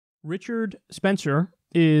Richard Spencer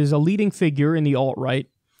is a leading figure in the alt-right.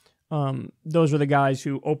 Those are the guys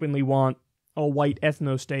who openly want a white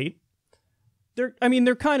ethno-state.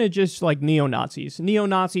 They're kind of just like neo-Nazis.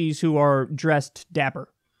 Neo-Nazis who are dressed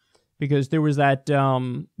dapper. Because there was that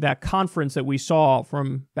conference that we saw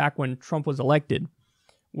from back when Trump was elected,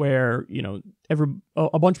 where, you know,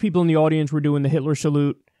 a bunch of people in the audience were doing the Hitler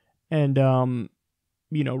salute, and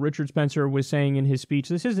you know, Richard Spencer was saying in his speech,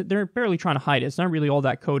 they're barely trying to hide it. It's not really all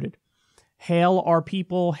that coded. Hail our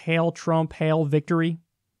people, hail Trump, hail victory.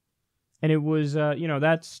 And it was, you know,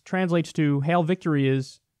 that translates to hail victory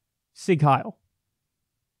is Sig Heil.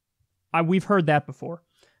 We've heard that before.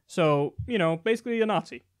 So, you know, basically a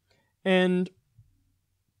Nazi. And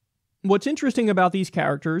what's interesting about these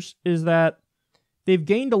characters is that they've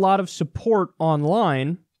gained a lot of support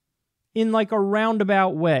online in like a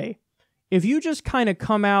roundabout way. If you just kind of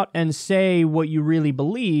come out and say what you really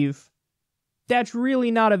believe, that's really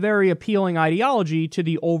not a very appealing ideology to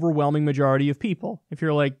the overwhelming majority of people. If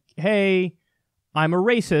you're like, hey, I'm a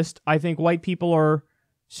racist, I think white people are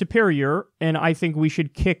superior, and I think we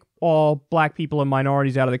should kick all black people and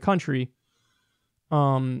minorities out of the country,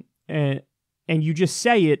 and you just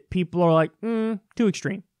say it, people are like, too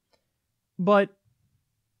extreme. But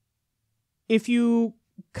if you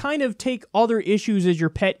kind of take other issues as your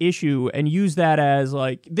pet issue and use that as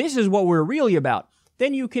like, this is what we're really about,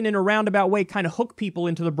 then you can, in a roundabout way, kind of hook people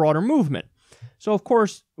into the broader movement. So, of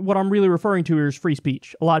course, what I'm really referring to here is free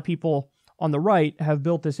speech. A lot of people on the right have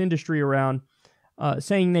built this industry around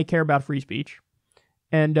saying they care about free speech.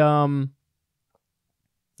 And,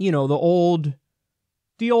 you know, the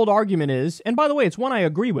old argument is, and by the way, it's one I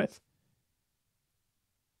agree with,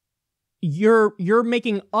 you're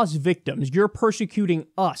making us victims. You're persecuting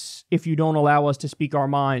us if you don't allow us to speak our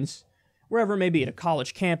minds, wherever it may be, at a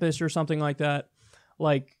college campus or something like that.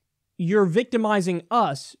 Like, you're victimizing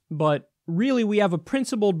us, but really we have a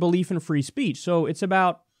principled belief in free speech. So it's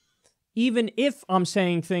about, even if I'm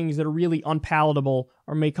saying things that are really unpalatable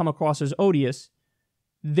or may come across as odious,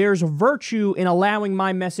 there's a virtue in allowing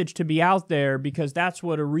my message to be out there, because that's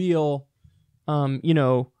what a real, you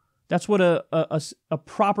know, that's what a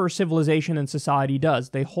proper civilization and society does.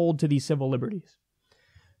 They hold to these civil liberties.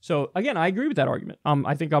 So, again, I agree with that argument.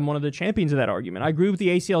 I think I'm one of the champions of that argument. I agree with the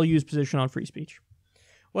ACLU's position on free speech.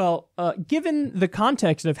 Well, given the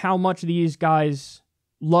context of how much these guys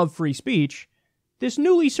love free speech, this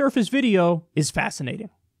newly surfaced video is fascinating.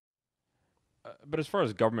 But as far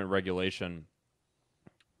as government regulation,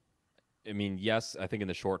 I mean, yes, I think in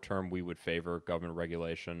the short term we would favor government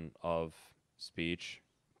regulation of speech,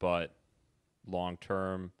 but long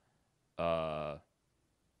term, are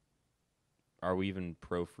we even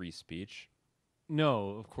pro free speech?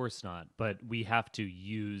 No, of course not. But we have to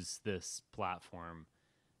use this platform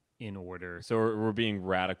in order. So we're being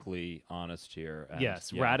radically honest here. And,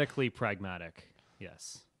 yes, yeah. Radically pragmatic.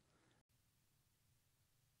 Yes.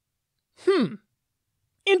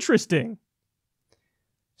 Interesting.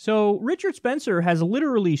 So Richard Spencer has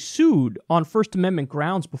literally sued on First Amendment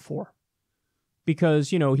grounds before,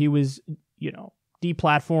 because, you know, he was, you know,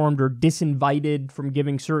 deplatformed or disinvited from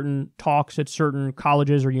giving certain talks at certain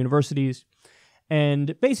colleges or universities.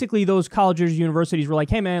 And basically those colleges, universities were like,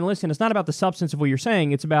 hey man, listen, it's not about the substance of what you're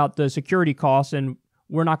saying, it's about the security costs, and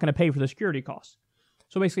we're not going to pay for the security costs.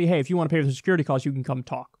 So basically, hey, if you want to pay for the security costs, you can come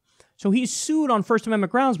talk. So he's sued on First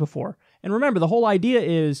Amendment grounds before. And remember, the whole idea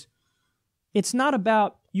is, it's not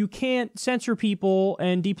about, you can't censor people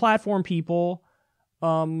and deplatform people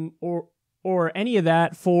or any of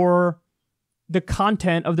that for the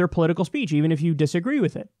content of their political speech, even if you disagree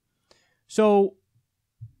with it. So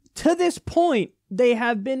to this point, they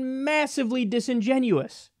have been massively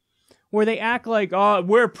disingenuous, where they act like, oh,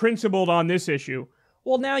 we're principled on this issue.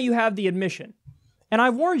 Well, now you have the admission. And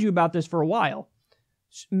I've warned you about this for a while.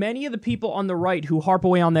 Many of the people on the right who harp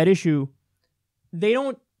away on that issue, they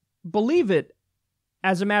don't believe it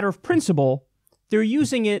as a matter of principle. They're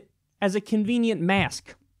using it as a convenient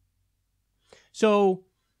mask. So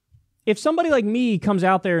if somebody like me comes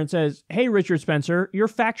out there and says, hey, Richard Spencer, you're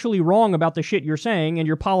factually wrong about the shit you're saying, and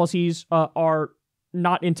your policies are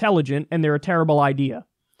not intelligent, and they're a terrible idea,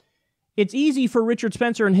 it's easy for Richard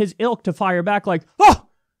Spencer and his ilk to fire back like, oh,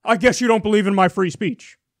 I guess you don't believe in my free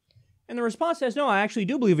speech. And the response says, no, I actually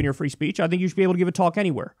do believe in your free speech. I think you should be able to give a talk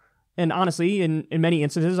anywhere. And honestly, in many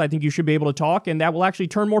instances, I think you should be able to talk, and that will actually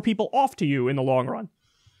turn more people off to you in the long run.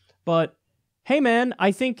 But, hey man,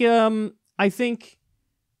 I think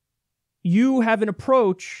you have an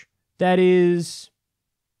approach that is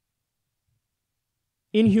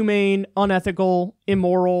inhumane, unethical,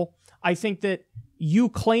 immoral. I think that you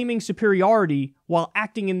claiming superiority while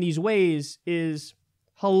acting in these ways is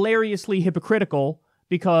hilariously hypocritical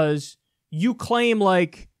because you claim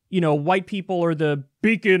like, white people are the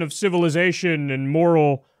beacon of civilization and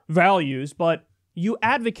moral values, but you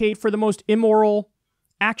advocate for the most immoral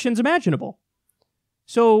actions imaginable.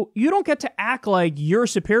 So you don't get to act like you're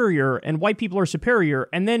superior and white people are superior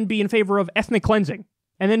and then be in favor of ethnic cleansing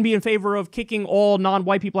and then be in favor of kicking all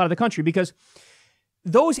non-white people out of the country, because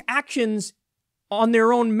those actions on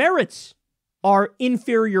their own merits are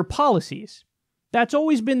inferior policies. That's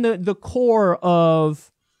always been the core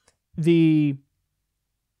of the...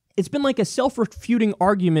 It's been like a self-refuting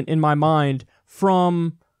argument in my mind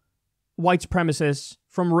from white supremacists,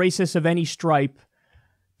 from racists of any stripe,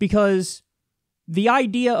 because the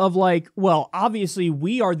idea of like, well, obviously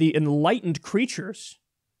we are the enlightened creatures.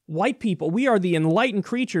 White people, we are the enlightened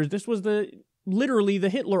creatures. This was literally the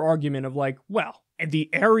Hitler argument of like, well, the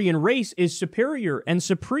Aryan race is superior and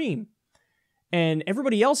supreme, and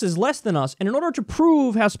everybody else is less than us. And in order to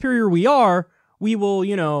prove how superior we are, we will,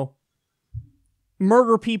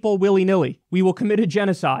 murder people willy-nilly. We will commit a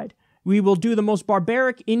genocide. We will do the most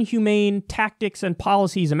barbaric, inhumane tactics and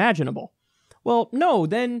policies imaginable. Well, no,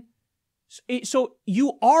 then... So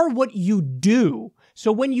you are what you do.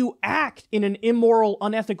 So when you act in an immoral,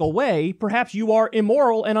 unethical way, perhaps you are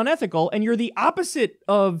immoral and unethical, and you're the opposite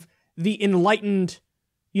of the enlightened,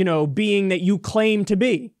 being that you claim to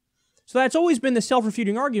be. So that's always been the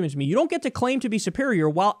self-refuting argument to me. You don't get to claim to be superior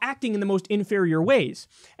while acting in the most inferior ways.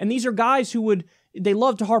 And these are guys who they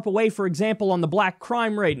love to harp away, for example, on the black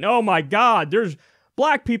crime rate. And, oh my God,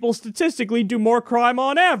 black people statistically do more crime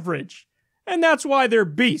on average. And that's why they're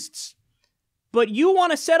beasts. But you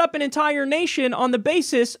want to set up an entire nation on the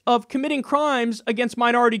basis of committing crimes against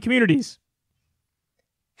minority communities.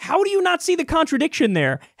 How do you not see the contradiction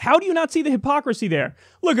there? How do you not see the hypocrisy there?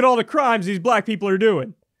 Look at all the crimes these black people are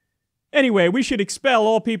doing. Anyway, we should expel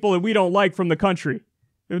all people that we don't like from the country.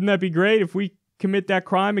 Wouldn't that be great if we commit that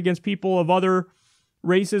crime against people of other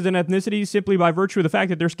races and ethnicities simply by virtue of the fact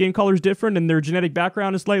that their skin color is different and their genetic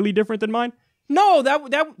background is slightly different than mine? No,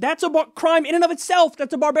 that's a crime in and of itself.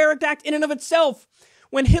 That's a barbaric act in and of itself.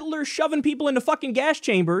 When Hitler's shoving people into fucking gas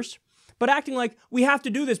chambers, but acting like we have to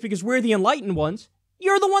do this because we're the enlightened ones,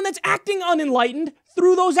 you're the one that's acting unenlightened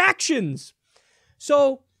through those actions.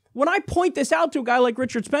 So when I point this out to a guy like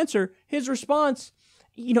Richard Spencer, his response,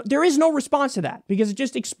 there is no response to that, because it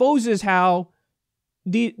just exposes how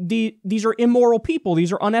these are immoral people.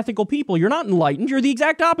 These are unethical people. You're not enlightened. You're the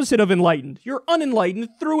exact opposite of enlightened. You're unenlightened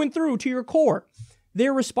through and through to your core.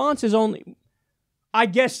 Their response is only, I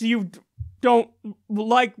guess you don't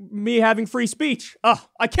like me having free speech.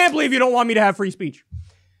 I can't believe you don't want me to have free speech.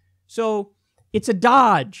 So it's a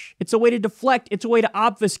dodge. It's a way to deflect. It's a way to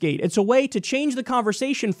obfuscate. It's a way to change the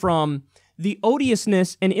conversation from the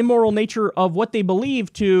odiousness and immoral nature of what they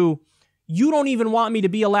believe to, you don't even want me to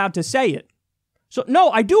be allowed to say it. So, no,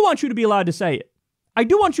 I do want you to be allowed to say it. I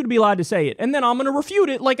do want you to be allowed to say it. And then I'm going to refute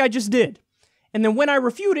it like I just did. And then when I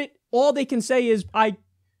refute it, all they can say is,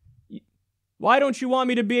 why don't you want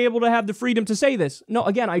me to be able to have the freedom to say this? No,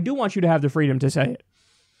 again, I do want you to have the freedom to say it.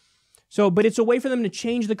 So, but it's a way for them to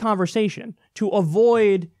change the conversation, to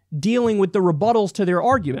avoid dealing with the rebuttals to their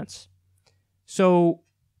arguments. So,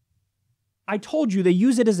 I told you they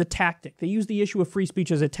use it as a tactic. They use the issue of free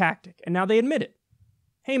speech as a tactic. And now they admit it.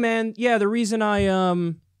 Hey man, yeah, the reason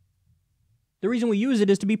we use it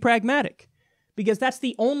is to be pragmatic, because that's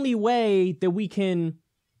the only way that we can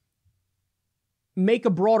make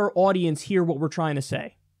a broader audience hear what we're trying to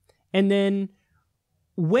say. And then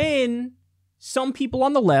when some people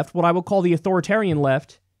on the left, what I would call the authoritarian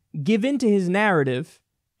left, give in to his narrative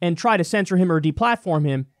and try to censor him or deplatform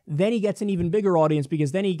him, then he gets an even bigger audience,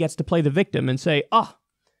 because then he gets to play the victim and say,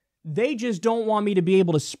 they just don't want me to be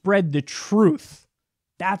able to spread the truth.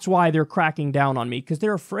 That's why they're cracking down on me, because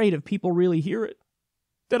they're afraid if people really hear it,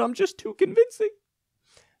 that I'm just too convincing.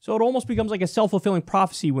 So it almost becomes like a self-fulfilling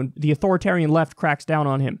prophecy when the authoritarian left cracks down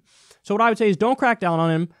on him. So what I would say is, don't crack down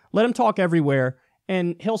on him, let him talk everywhere,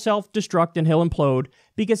 and he'll self-destruct and he'll implode,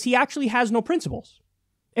 because he actually has no principles.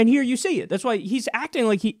 And here you see it. That's why he's acting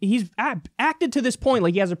like he's acted to this point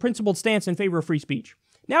like he has a principled stance in favor of free speech.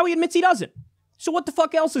 Now he admits he doesn't. So what the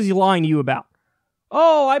fuck else is he lying to you about?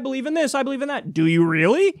 Oh, I believe in this, I believe in that. Do you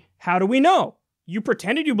really? How do we know? You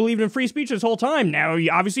pretended you believed in free speech this whole time. Now,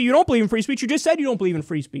 obviously you don't believe in free speech. You just said you don't believe in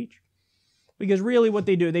free speech. Because really what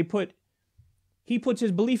they do, he puts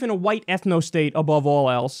his belief in a white ethno-state above all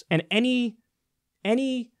else, and any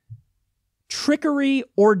trickery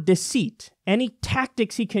or deceit, any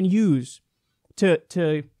tactics he can use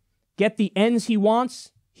to get the ends he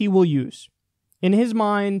wants, he will use. In his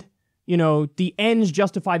mind, the ends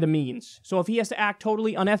justify the means. So if he has to act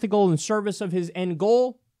totally unethical in service of his end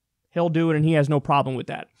goal, He'll do it, and he has no problem with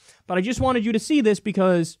that. But I just wanted you to see this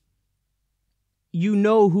because you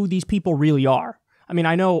know who these people really are. I mean,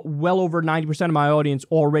 I know well over 90% of my audience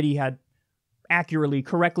already had accurately,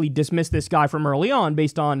 correctly dismissed this guy from early on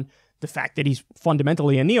based on the fact that he's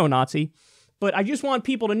fundamentally a neo-Nazi. But I just want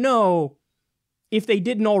people to know, if they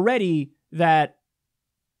didn't already, that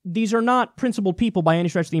these are not principled people by any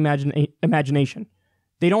stretch of the imagination.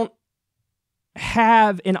 They don't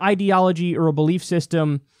have an ideology or a belief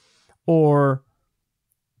system or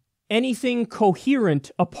anything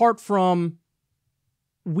coherent apart from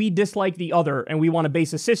we dislike the other and we want to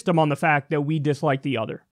base a system on the fact that we dislike the other.